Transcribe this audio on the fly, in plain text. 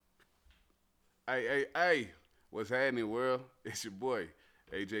Hey, what's happening, world? It's your boy,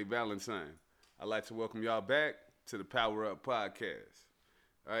 AJ Valentine. I'd like to welcome y'all back to the Power Up Podcast.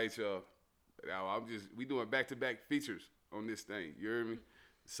 All right, y'all. Now, we doing back-to-back features on this thing. You hear me?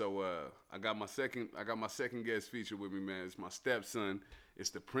 So I got my second guest feature with me, man. It's my stepson. It's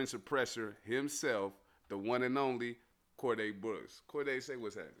the Prince of Pressure himself, the one and only Corday Brooks. Corday, say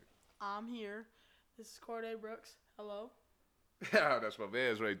what's happening. I'm here. This is Corday Brooks. Hello. That's my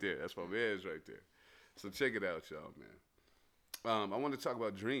man's right there. That's my man's right there. So check it out, y'all, man. I want to talk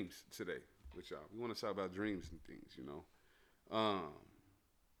about dreams today with y'all. We want to talk about dreams and things, you know.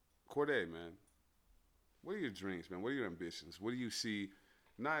 Corday, man, what are your dreams, man? What are your ambitions? What do you see,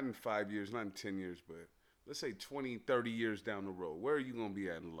 not in 5 years, not in 10 years, but let's say 20, 30 years down the road? Where are you going to be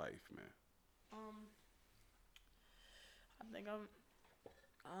at in life, man? Um, I think I'm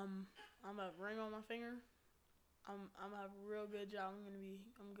a ring on my finger. I'm gonna have a real good job. I'm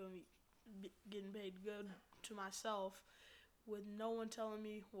gonna be getting paid good to myself, with no one telling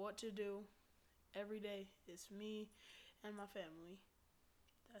me what to do every day. It's me and my family.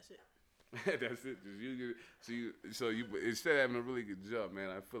 That's it. That's it. So you instead of having a really good job,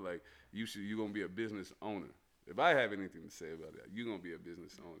 man, I feel like you're gonna be a business owner. If I have anything to say about that, you're gonna be a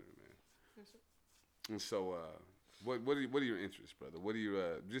business owner, man. Yes, sir. And so, what are your interests, brother? What are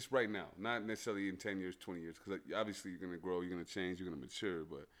your just right now? Not necessarily in 10 years, 20 years, because obviously you're gonna grow, you're gonna change, you're gonna mature.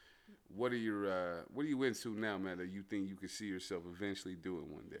 But what are you into now, man? That you think you could see yourself eventually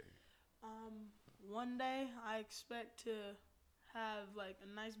doing one day? One day I expect to have like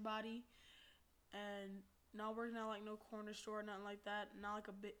a nice body and not working at like no corner store, nothing like that. Not like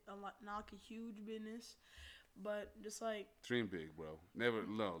a bit, not like a huge business, but just like Dream big, bro. Never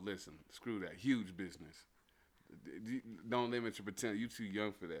no. Listen, screw that. Huge business. Don't limit your potential. You too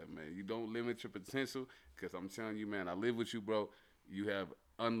young for that, man. You don't limit your potential, because I'm telling you, man. I live with you, bro. You have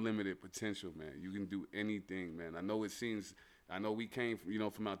unlimited potential, man. You can do anything, man. I know it seems. I know we came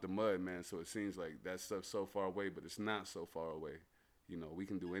from from out the mud, man. So it seems like that stuff's so far away, but it's not so far away. We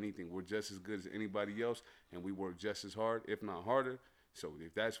can do anything. We're just as good as anybody else, and we work just as hard, if not harder. So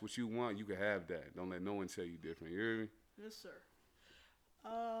if that's what you want, you can have that. Don't let no one tell you different. You hear me? yes, sir.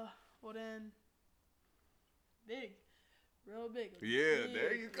 Uh, well then, big, real big, Yeah,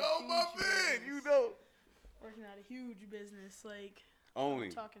 there you a go, my huge man. You business. know. Working at a huge business, like I'm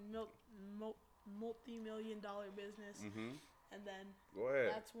Owning. talking multi-million-dollar business, Mm-hmm. and then Go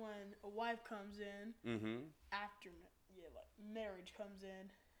ahead. that's when a wife comes in Mm-hmm. after, yeah, like marriage comes in,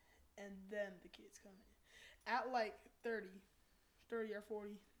 and then the kids come in. At like 30, 30 or 40,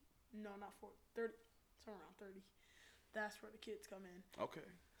 no, not 40, 30, somewhere around 30. That's where the kids come in. Okay.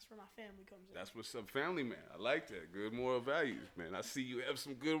 That's where my family comes in. That's what's up, family man. I like that. Good moral values, man. I see you have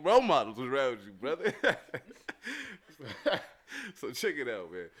some good role models around you, brother. So check it out,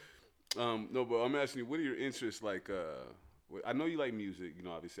 man. No, but I'm asking you, what are your interests like? I know you like music,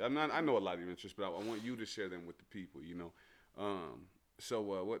 obviously. I know a lot of your interests, but I want you to share them with the people. Um, so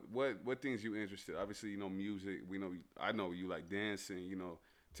what things you interested? Obviously, music. I know you like dancing.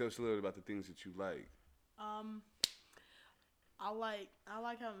 Tell us a little bit about the things that you like. Um, I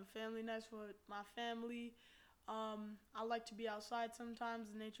like having family nights with my family. I like to be outside sometimes.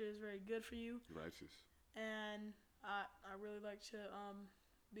 The nature is very good for you, Righteous. and I really like to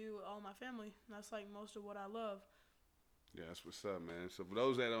be with all my family. That's like most of what I love. Yeah, that's what's up, man. So for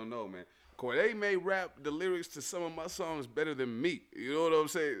those that don't know, man, Corday may rap the lyrics to some of my songs better than me. You know what I'm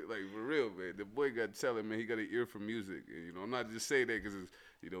saying? Like for real, man. The boy got telling, man, he got an ear for music. And, I'm not just saying that because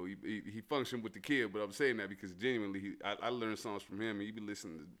he functioned with the kid, but I'm saying that because genuinely, I learned songs from him. And he be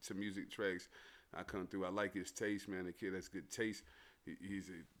listening to music tracks. I come through. I like his taste, man. The kid has good taste. He's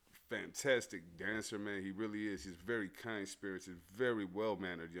a fantastic dancer, man. He really is. He's very kind spirited, very well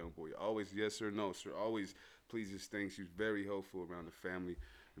mannered young boy. Always yes or no, sir. Always pleases things. He's very helpful around the family,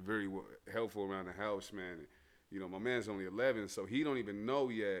 very helpful around the house, man. My man's only 11, so he don't even know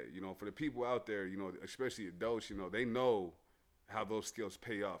yet. For the people out there, especially adults, they know how those skills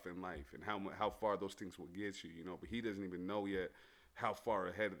pay off in life and how far those things will get you. But he doesn't even know yet how far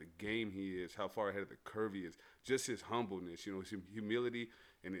ahead of the game he is, how far ahead of the curve he is. Just his humbleness, his humility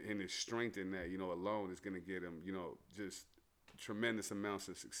and his strength in that, alone is gonna get him, just tremendous amounts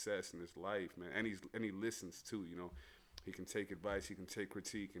of success in his life, man. And he listens too. He can take advice, he can take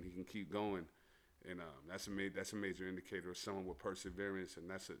critique, and he can keep going. And that's a major indicator of someone with perseverance, and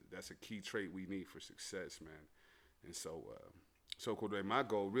that's a key trait we need for success, man. And so Corday, my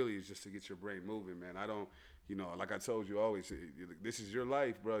goal really is just to get your brain moving, man. I don't, like I told you always, this is your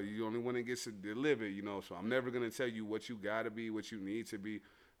life, bro. You're the only one that gets to live it, So I'm never gonna tell you what you gotta be, what you need to be.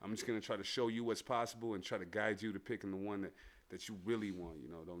 I'm just gonna try to show you what's possible and try to guide you to picking the one that you really want. You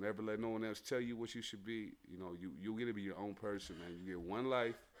know, don't ever let no one else tell you what you should be. You know, you get to be your own person, man. You get one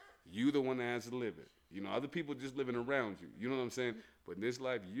life. You the one that has to live it. You know, other people just living around you. You know what I'm saying? But in this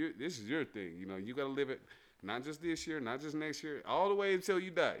life, this is your thing. You know, you gotta live it. Not just this year, not just next year, all the way until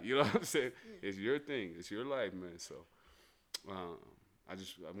you die. You know what I'm saying? It's your thing. It's your life, man. So, um, I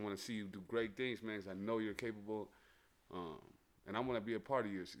want to see you do great things, man. 'Cause I know you're capable, and I want to be a part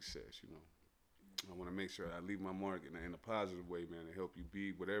of your success. You know. I want to make sure I leave my mark in a positive way, man, to help you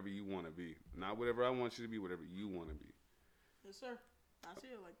be whatever you want to be. Not whatever I want you to be, whatever you want to be. Yes, sir. I see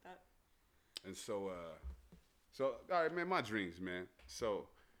it like that. And so, all right, man, my dreams, man. So,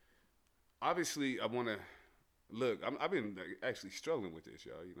 obviously, I want to look. I've been actually struggling with this,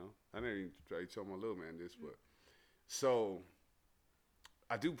 y'all. You know, I never even tried to tell my little man this, but so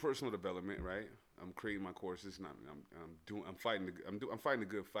I do personal development, right? I'm creating my courses, and I'm fighting the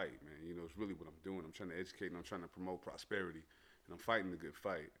good fight, man. You know, it's really what I'm doing. I'm trying to educate, and I'm trying to promote prosperity, and I'm fighting the good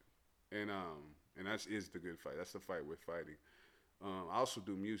fight, and that is the good fight. That's the fight we're fighting. I also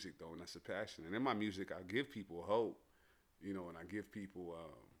do music though, and that's a passion. And in my music, I give people hope, you know, and I give people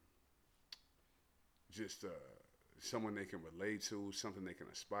just someone they can relate to, something they can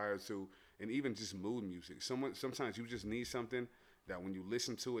aspire to, and even just mood music. Sometimes you just need something that when you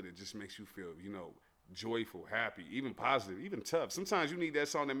listen to it, it just makes you feel, you know, joyful, happy, even positive, even tough. Sometimes you need that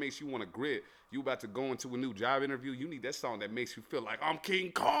song that makes you want to grit. You about to go into a new job interview, you need that song that makes you feel like I'm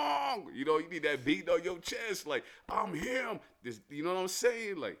King Kong. You know, you need that beat on your chest, like I'm him. This, you know what I'm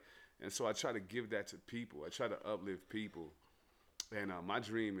saying? Like, and so I try to give that to people. I try to uplift people. And my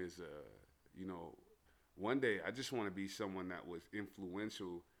dream is, you know, one day I just want to be someone that was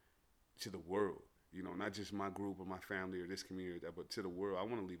influential to the world. You know, not just my group or my family or this community, but to the world. I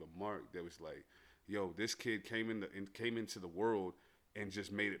want to leave a mark that was like, yo, this kid came into the world and just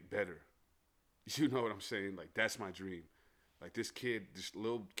made it better. You know what I'm saying? Like, that's my dream. Like, this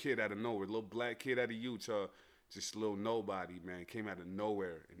little kid out of nowhere, little black kid out of Utah, just little nobody, man, came out of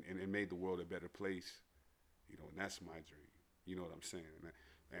nowhere and made the world a better place. You know, and that's my dream. You know what I'm saying?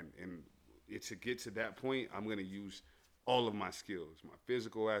 And to get to that point, I'm going to use all of my skills, my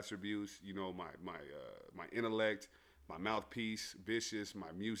physical attributes, you know, my intellect, my mouthpiece, vicious,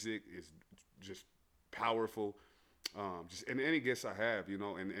 my music is just powerful. And any gifts I have, you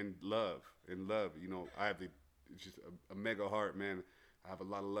know, and love, you know, I have just a mega heart, man. I have a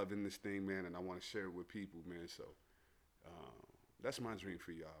lot of love in this thing, man, and I want to share it with people, man. So that's my dream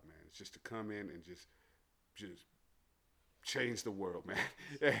for y'all, man. It's just to come in and just change the world,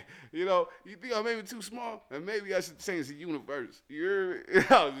 man. You know, you think I'm maybe too small, and maybe I should change the universe.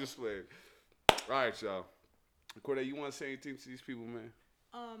 I was just playing. All right, y'all. Corday, you want to say anything to these people, man?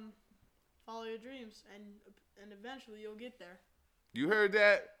 Follow your dreams, and eventually you'll get there. You heard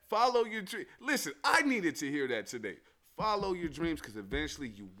that? Follow your dream. Listen, I needed to hear that today. Follow your dreams, because eventually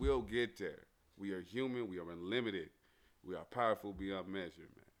you will get there. We are human. We are unlimited. We are powerful beyond measure,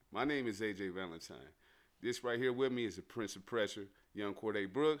 man. My name is AJ Valentine. This right here with me is the Prince of Pressure, young Corday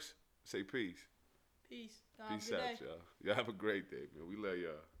Brooks. Say peace. Peace. Peace out, y'all. Y'all have a great day, man. We love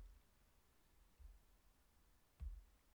y'all.